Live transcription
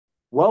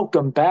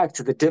Welcome back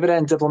to the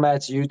Dividend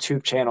Diplomats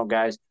YouTube channel,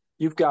 guys.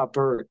 You've got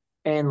Bert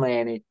and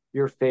Lanny,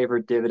 your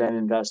favorite dividend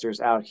investors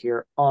out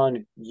here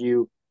on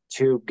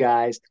YouTube,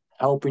 guys,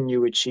 helping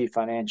you achieve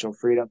financial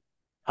freedom,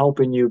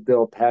 helping you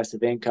build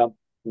passive income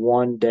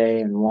one day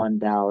and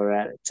 $1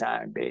 at a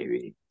time,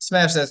 baby.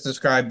 Smash that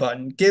subscribe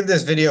button. Give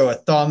this video a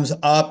thumbs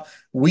up.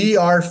 We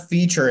are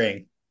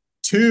featuring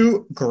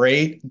two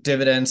great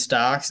dividend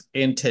stocks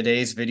in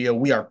today's video.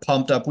 We are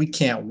pumped up. We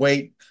can't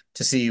wait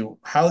to see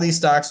how these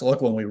stocks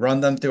look when we run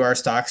them through our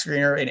stock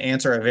screener and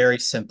answer a very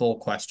simple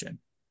question.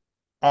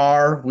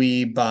 Are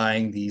we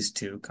buying these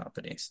two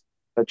companies?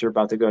 But you're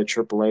about to go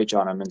Triple H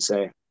on them and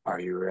say, "Are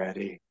you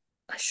ready?"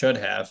 I should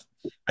have.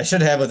 I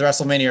should have with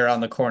WrestleMania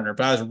around the corner,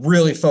 but I was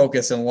really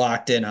focused and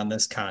locked in on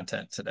this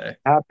content today.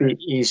 Happy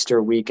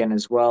Easter weekend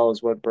as well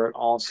is what Bert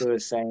also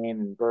is saying.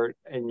 And Bert,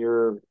 and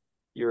your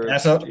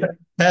Passover,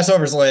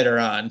 Passover's later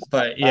on,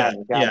 but yeah,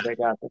 yeah,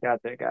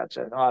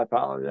 gotcha. Oh, I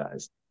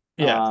apologize.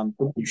 yeah.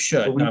 But, You but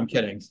should. No, I'm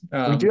kidding.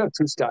 we do have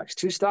two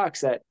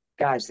stocks that,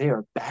 guys, they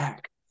are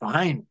back.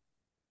 Fine.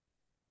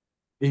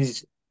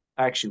 These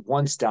actually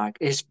one stock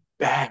is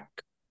back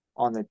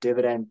on the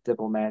Dividend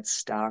Diplomat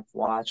stock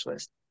watch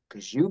list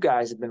because you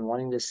guys have been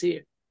wanting to see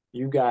it.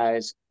 You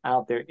guys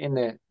out there in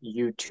the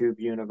YouTube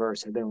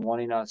universe have been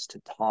wanting us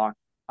to talk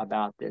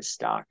about this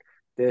stock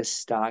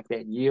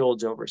that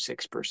yields over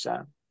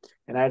 6%.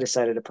 And I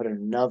decided to put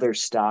another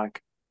stock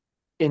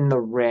in the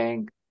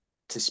ring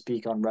to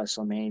speak on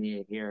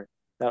WrestleMania here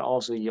that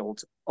also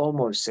yields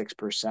almost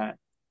 6%.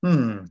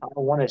 hmm. I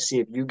want to see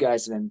if you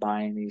guys have been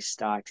buying these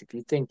stocks. If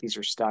you think these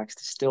are stocks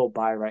to still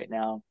buy right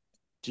now,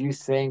 do you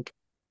think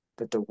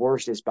that the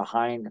worst is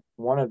behind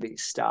one of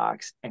these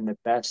stocks and the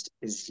best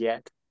is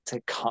yet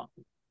to come?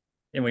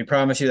 And we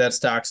promise you that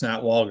stock's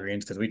not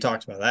Walgreens because we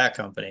talked about that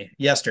company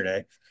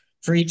yesterday.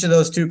 For each of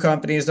those two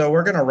companies, though,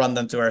 we're going to run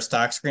them through our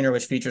stock screener,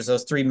 which features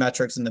those three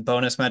metrics in the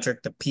bonus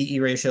metric, the PE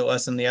ratio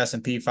less than the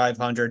S&P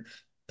 500,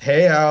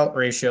 payout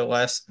ratio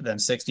less than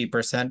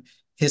 60%,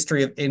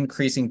 history of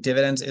increasing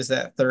dividends is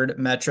that third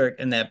metric,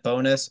 and that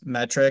bonus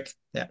metric,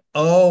 that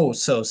oh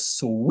so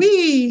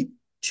sweet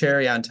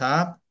cherry on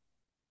top,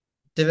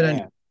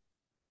 dividend.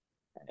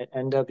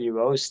 Man,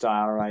 NWO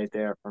style right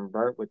there from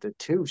Bert with the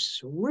two.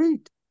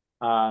 Sweet.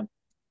 Uh,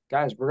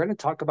 Guys, we're going to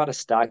talk about a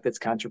stock that's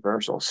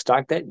controversial,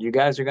 stock that you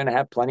guys are going to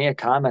have plenty of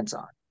comments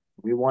on.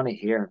 We want to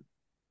hear.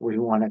 We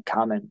want to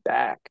comment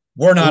back.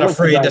 We're We not want you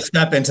afraid to guys.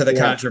 step into the Yeah,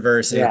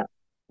 controversy. yeah,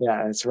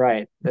 yeah. That's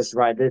right. That's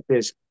right.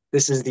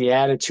 This is the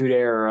attitude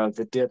era of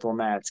the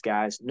diplomats,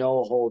 guys.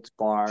 No holds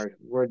barred.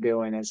 We're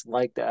doing this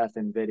like the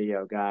effing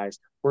video, guys.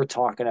 We're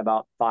talking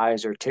about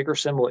Pfizer. Ticker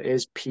symbol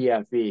is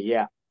PFE.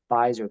 Yeah,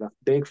 Pfizer, the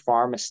big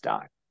pharma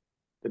stock,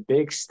 the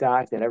big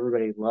stock that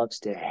everybody loves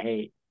to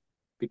hate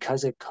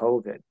because of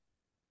COVID.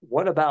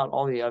 What about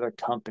all the other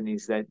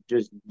companies that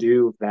just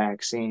do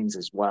vaccines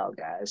as well,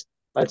 guys?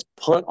 Let's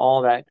put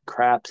all that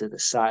crap to the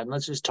side and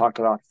let's just talk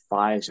about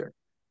Pfizer.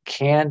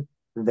 Can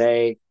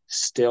they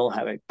still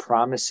have a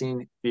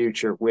promising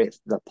future with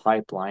the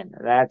pipeline?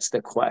 That's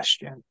the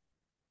question.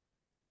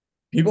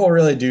 People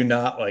really do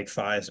not like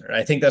Pfizer.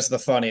 I think that's the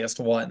funniest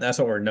one. That's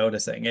what we're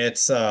noticing.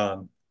 It's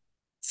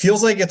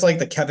feels like it's like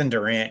the Kevin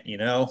Durant,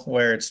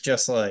 where it's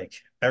just like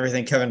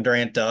everything Kevin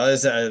Durant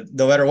does,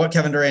 no matter what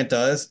Kevin Durant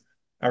does,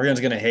 everyone's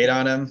gonna hate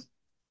on him.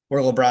 We're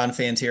LeBron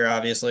fans here,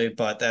 obviously,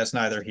 but that's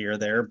neither here or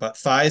there. But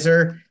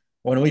Pfizer,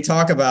 when we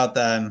talk about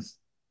them,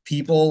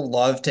 people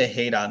love to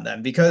hate on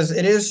them because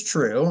it is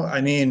true.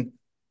 I mean,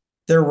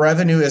 their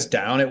revenue is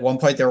down. At one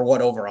point, they were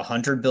what, over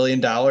 $100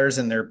 billion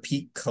in their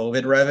peak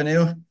COVID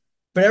revenue.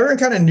 But everyone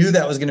kind of knew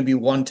that was going to be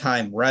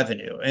one-time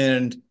revenue.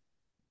 And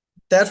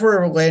that's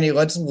where, Lanny,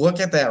 let's look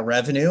at that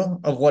revenue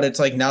of what it's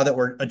like now that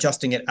we're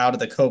adjusting it out of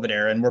the COVID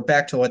era and we're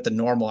back to what the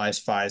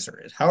normalized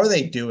Pfizer is. How are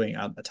they doing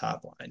on the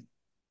top line?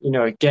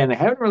 Again, I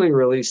haven't really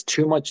released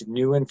too much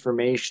new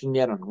information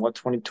yet on what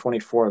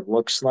 2024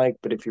 looks like,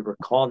 but if you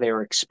recall, they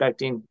were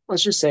expecting,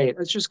 let's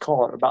just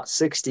call it about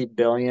 60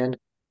 billion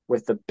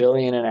with a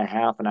billion and a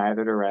half in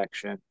either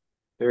direction.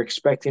 They're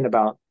expecting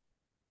about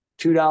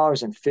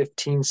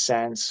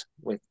 $2.15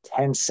 with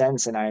 10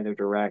 cents in either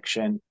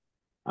direction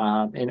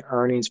in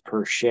earnings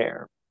per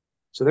share.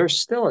 So there's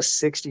still a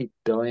 $60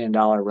 billion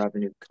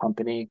revenue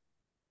company.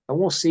 And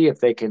we'll see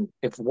if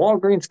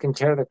Walgreens can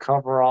tear the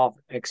cover off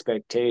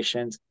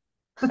expectations.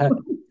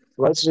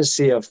 Let's just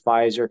see if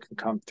Pfizer can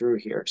come through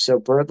here. So,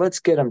 Bert, let's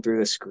get them through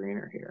the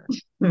screener here.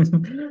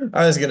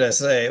 I was gonna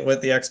say, with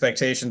the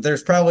expectations,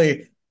 there's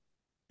probably,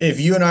 if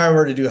you and I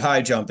were to do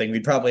high jumping,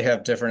 we'd probably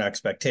have different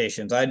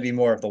expectations. I'd be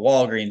more of the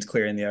Walgreens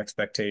clearing the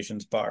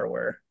expectations bar,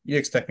 where you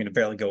expect me to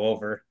barely go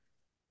over,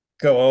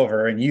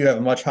 and you have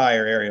a much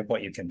higher area of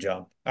what you can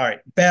jump. All right,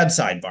 bad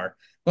sidebar.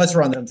 Let's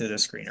run them through the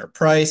screener.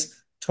 Price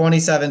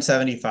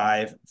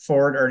 27.75.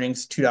 Forward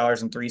earnings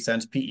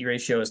 $2.03. PE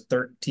ratio is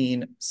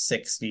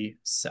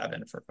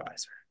 13.67 for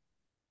Pfizer.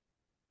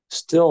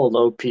 Still a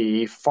low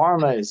PE.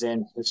 Pharma is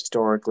in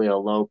historically a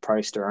low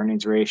price to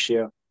earnings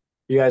ratio.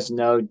 You guys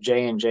know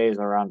J&J is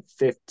around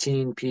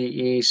 15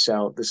 PE,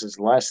 so this is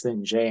less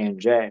than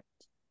J&J.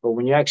 But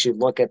when you actually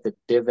look at the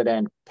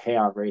dividend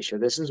payout ratio,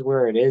 this is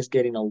where it is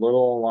getting a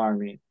little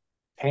alarming.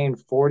 Paying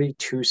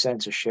 42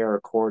 cents a share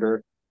a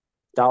quarter,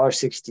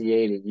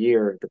 68 a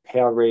year, the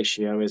payout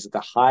ratio is the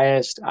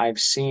highest I've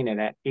seen it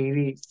at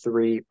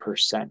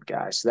 83%,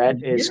 guys. So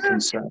that is Yeah.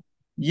 concern.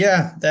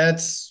 Yeah,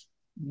 that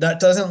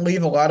doesn't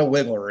leave a lot of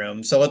wiggle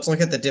room. So let's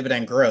look at the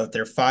dividend growth.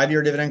 Their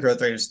 5-year dividend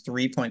growth rate is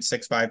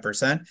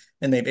 3.65%,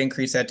 and they've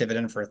increased that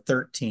dividend for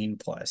 13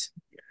 plus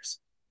years.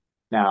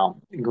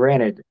 Now,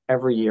 granted,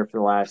 every year for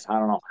the last, I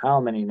don't know how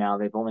many now,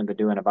 they've only been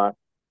doing about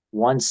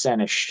 1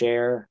 cent a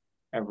share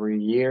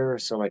every year.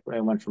 So like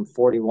it went from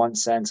 41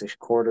 cents a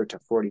quarter to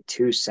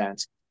 42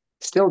 cents.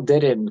 Still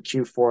did it in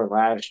Q4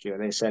 last year.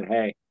 They said,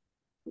 hey,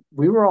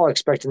 we were all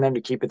expecting them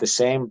to keep it the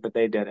same, but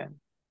they didn't.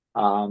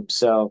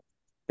 So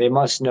they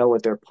must know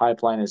what their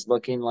pipeline is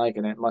looking like,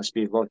 and it must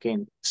be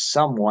looking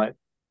somewhat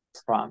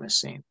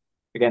promising.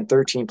 Again,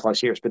 13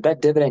 plus years, but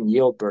that dividend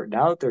yield, Bert,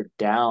 now that they're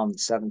down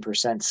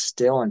 7%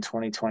 still in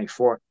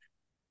 2024,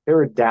 they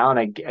were down,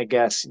 I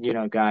guess,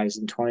 guys,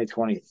 in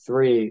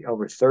 2023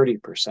 over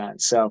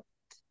 30%. So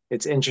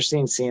it's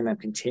interesting seeing them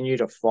continue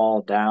to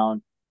fall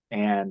down,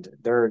 and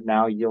they're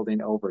now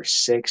yielding over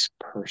 6%,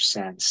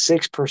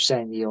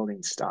 6%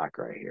 yielding stock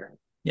right here.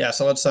 Yeah,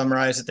 so let's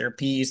summarize it. Their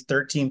P is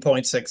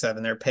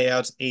 13.67. Their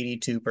payouts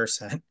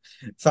 82%.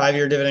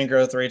 5-year dividend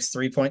growth rate's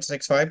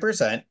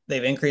 3.65%.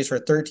 They've increased for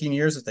 13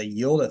 years with a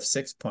yield of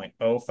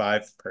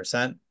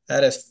 6.05%.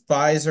 That is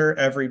Pfizer,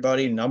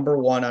 everybody, number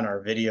one on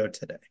our video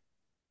today.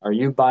 Are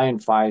you buying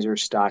Pfizer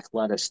stock?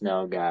 Let us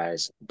know,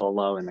 guys,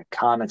 below in the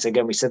comments.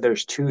 Again, we said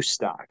there's two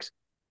stocks.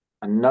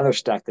 Another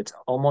stock that's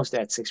almost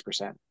at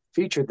 6%.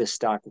 Featured this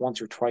stock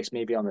once or twice,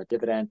 maybe on the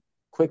dividend.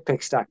 Quick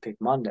pick stock pick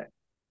Monday.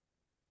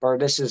 Or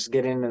this is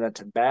getting into the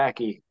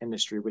tobacco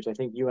industry, which I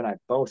think you and I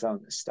both own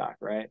this stock,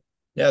 right?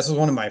 Yeah, this was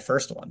one of my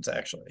first ones,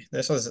 actually.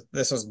 This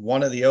was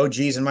one of the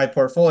OGs in my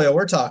portfolio.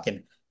 We're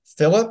talking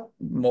Philip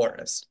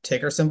Morris,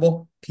 ticker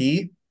symbol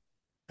PM.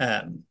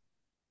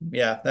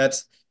 Yeah,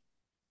 that's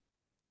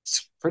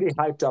Pretty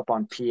hyped up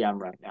on PM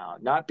right now.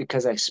 Not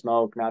because I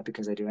smoke, not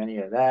because I do any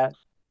of that.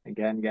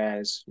 Again,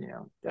 guys,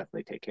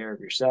 definitely take care of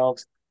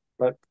yourselves.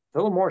 But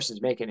Philip Morris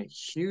is making a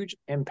huge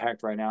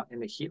impact right now in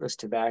the heatless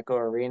tobacco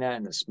arena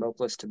and the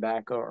smokeless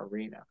tobacco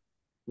arena.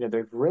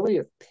 They've really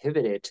have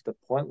pivoted to the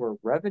point where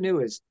revenue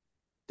is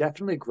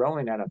definitely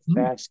growing at a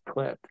fast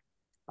clip.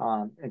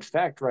 In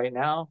fact, right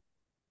now,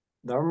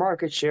 their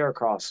market share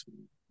across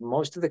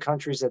most of the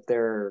countries that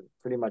they're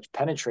pretty much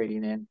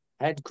penetrating in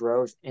had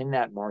growth in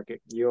that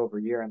market year over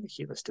year on the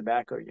heatless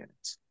tobacco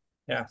units.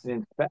 yeah. And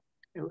in fact,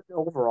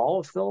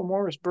 overall, Philip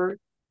Morris, Bert,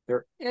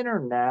 their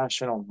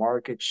international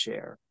market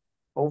share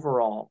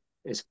overall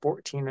is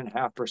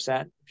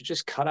 14.5%. If you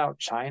just cut out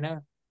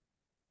China,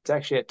 it's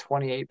actually at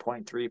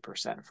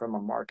 28.3% from a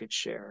market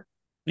share.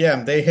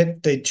 Yeah,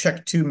 they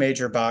checked two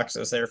major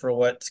boxes there for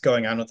what's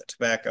going on with the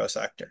tobacco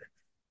sector.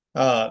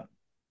 Uh,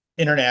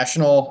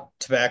 International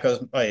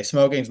tobacco,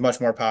 smoking is much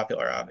more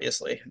popular,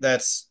 obviously.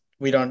 That's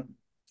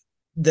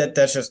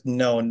just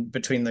known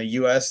between the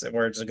US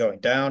where it's going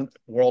down.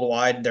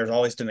 Worldwide, there's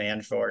always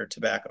demand for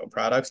tobacco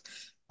products.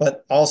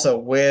 But also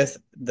with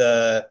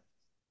the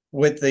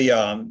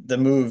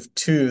move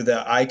to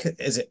the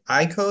is it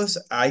IQOS,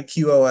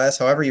 IQOS,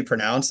 however you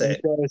pronounce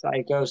it.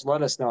 IQOS,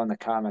 let us know in the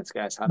comments,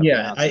 guys, how to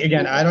Yeah, pronounce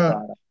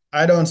it.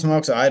 I don't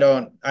smoke, so I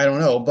don't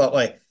know, but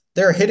like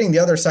they're hitting the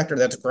other sector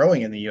that's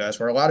growing in the US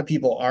where a lot of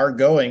people are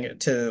going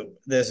to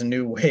this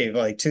new wave,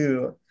 like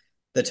to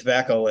the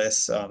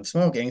tobacco-less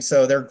smoking.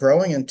 So they're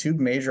growing in two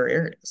major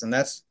areas, and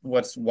that's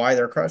why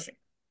they're crushing.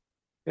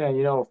 Yeah,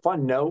 a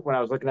fun note when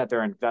I was looking at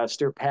their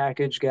investor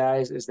package,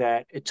 guys, is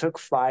that it took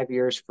 5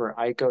 years for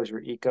IQOS or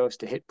ECOS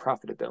to hit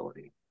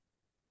profitability,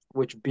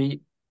 which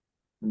beat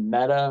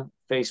Meta,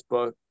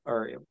 Facebook,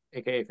 or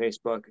AKA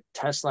Facebook,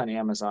 Tesla, and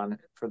Amazon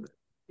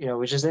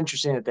which is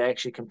interesting that they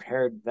actually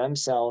compared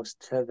themselves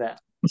to them.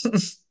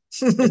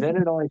 And then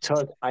it only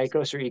took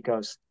IQOS or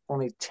ECOS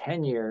only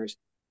 10 years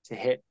to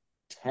hit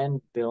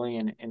 10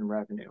 billion in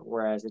revenue,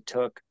 whereas it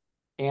took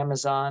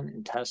Amazon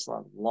and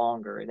Tesla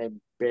longer. And they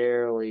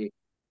barely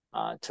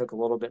took a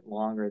little bit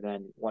longer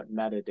than what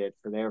Meta did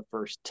for their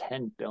first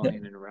 10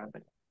 billion in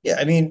revenue. Yeah,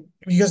 I mean,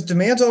 because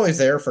demand's always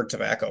there for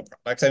tobacco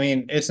products. I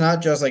mean, it's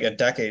not just like a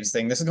decades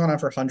thing. This has gone on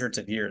for hundreds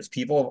of years.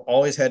 People have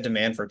always had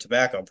demand for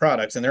tobacco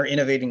products, and they're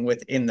innovating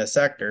within the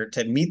sector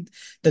to meet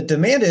the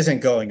demand isn't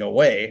going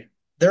away.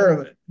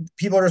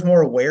 People are just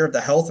more aware of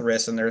the health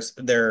risks, and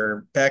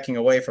they're backing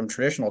away from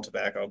traditional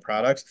tobacco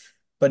products.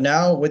 But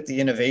now with the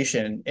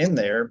innovation in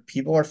there,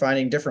 people are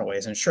finding different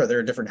ways. And sure, there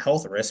are different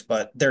health risks,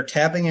 but they're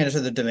tapping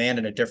into the demand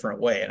in a different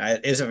way. And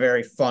it is a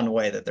very fun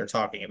way that they're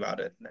talking about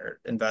it in their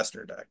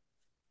investor deck.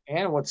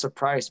 And what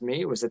surprised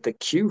me was that the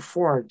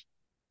Q4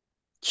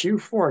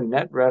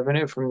 net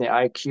revenue from the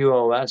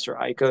IQOS or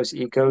IQOS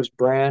Ecos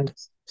brand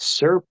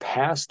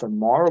surpassed the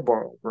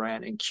Marlboro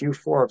brand in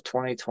Q4 of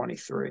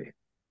 2023.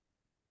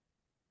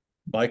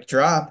 Mic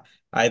drop.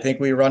 I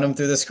think we run them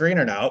through the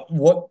screener now.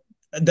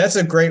 That's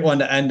a great one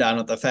to end on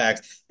with the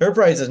facts. Their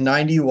price is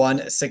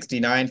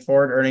 91.69.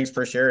 Forward earnings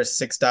per share is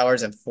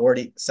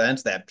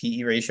 $6.40. That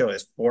PE ratio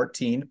is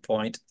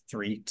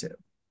 14.32.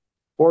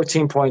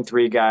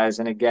 14.3, guys.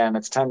 And again,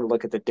 it's time to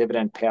look at the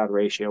dividend payout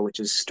ratio, which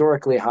is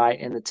historically high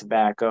in the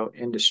tobacco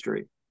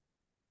industry.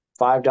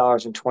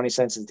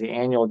 $5.20 is the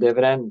annual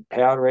dividend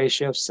payout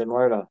ratio,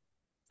 similar to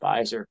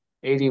Pfizer,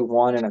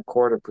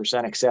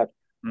 81.25%, except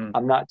Mm,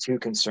 I'm not too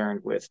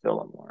concerned with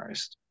Philip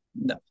Morris.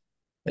 no,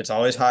 it's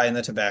always high in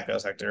the tobacco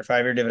sector.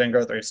 5-year dividend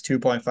growth rate is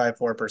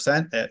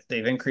 2.54%.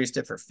 They've increased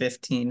it for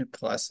 15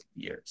 plus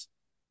years.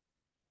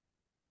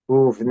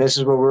 Ooh, and this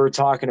is what we were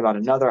talking about.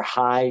 Another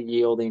high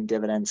yielding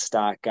dividend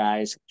stock,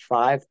 guys.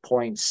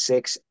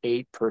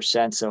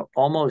 5.68%. So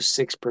almost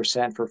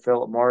 6% for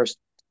Philip Morris.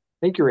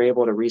 I think you were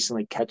able to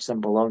recently catch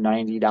them below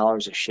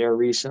 $90 a share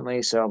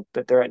recently. So,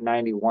 but they're at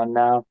 91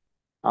 now.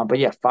 But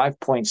yeah,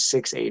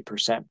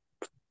 5.68%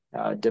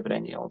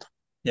 dividend yield.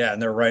 Yeah,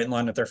 and they're right in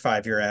line with their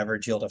 5-year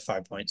average yield of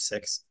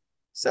 5.67%.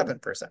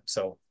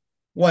 So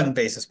 1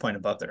 basis point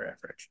above their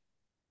average.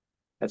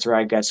 That's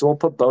right, guys. So we'll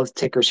put both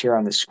tickers here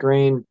on the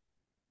screen.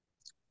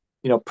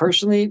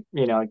 Personally,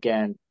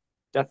 again,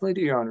 definitely do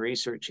your own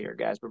research here,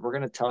 guys, but we're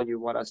going to tell you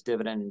what us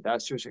dividend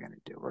investors are going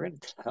to do. We're going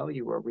to tell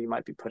you where we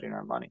might be putting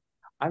our money.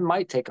 I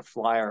might take a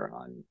flyer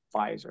on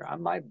Pfizer. I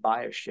might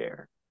buy a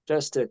share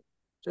just to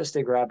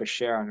grab a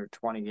share under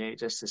 28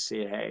 just to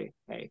see, hey,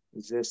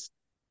 is this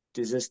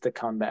the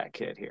comeback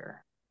kid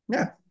here?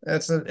 Yeah,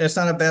 it's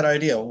not a bad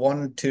idea.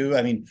 1, 2,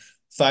 I mean,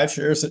 5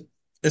 shares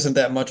isn't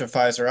that much of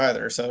Pfizer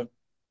either. So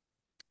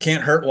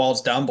can't hurt while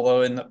it's down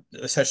below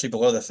especially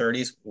below the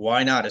 30s.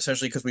 Why not?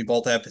 Especially because we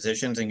both have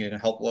positions and can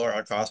help lower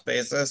our cost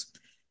basis.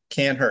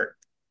 Can't hurt.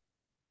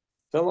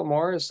 Philip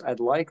Morris, I'd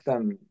like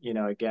them,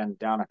 again,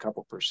 down a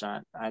couple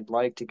percent. I'd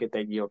like to get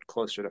that yield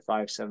closer to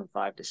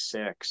 5.75 to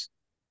 6,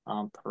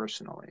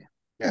 personally.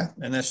 Yeah,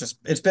 and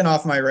it's been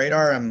off my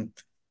radar. I'm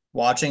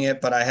watching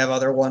it, but I have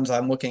other ones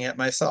I'm looking at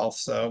myself.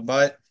 So,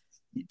 but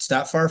it's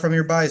not far from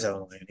your buy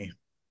zone, Laney.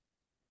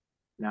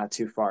 Not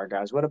too far,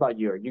 guys. What about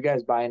you? Are you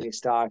guys buying these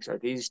stocks? Are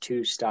these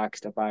two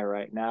stocks to buy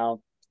right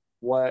now?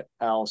 What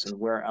else and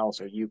where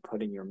else are you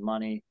putting your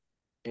money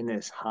in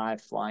this high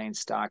flying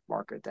stock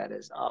market that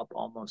is up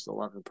almost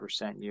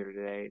 11% year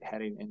to date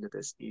heading into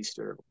this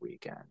Easter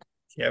weekend?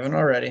 If you haven't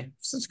already,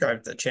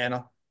 subscribe to the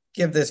channel.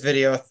 Give this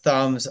video a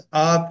thumbs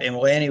up. And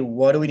Lanny,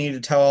 what do we need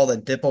to tell all the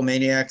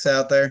diplomaniacs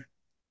out there?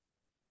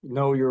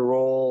 Know your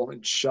role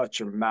and shut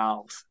your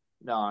mouth.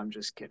 No, I'm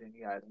just kidding,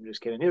 guys. I'm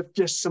just kidding. If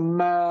you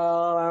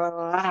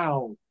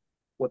smell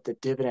what the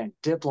dividend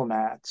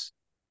diplomats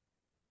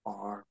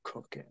are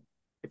cooking.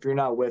 If you're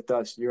not with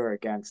us, you're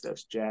against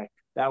us, Jack.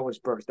 That was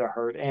Bertha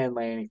Hurt and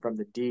Laney from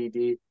the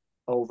DD.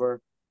 Over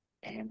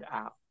and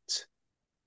out.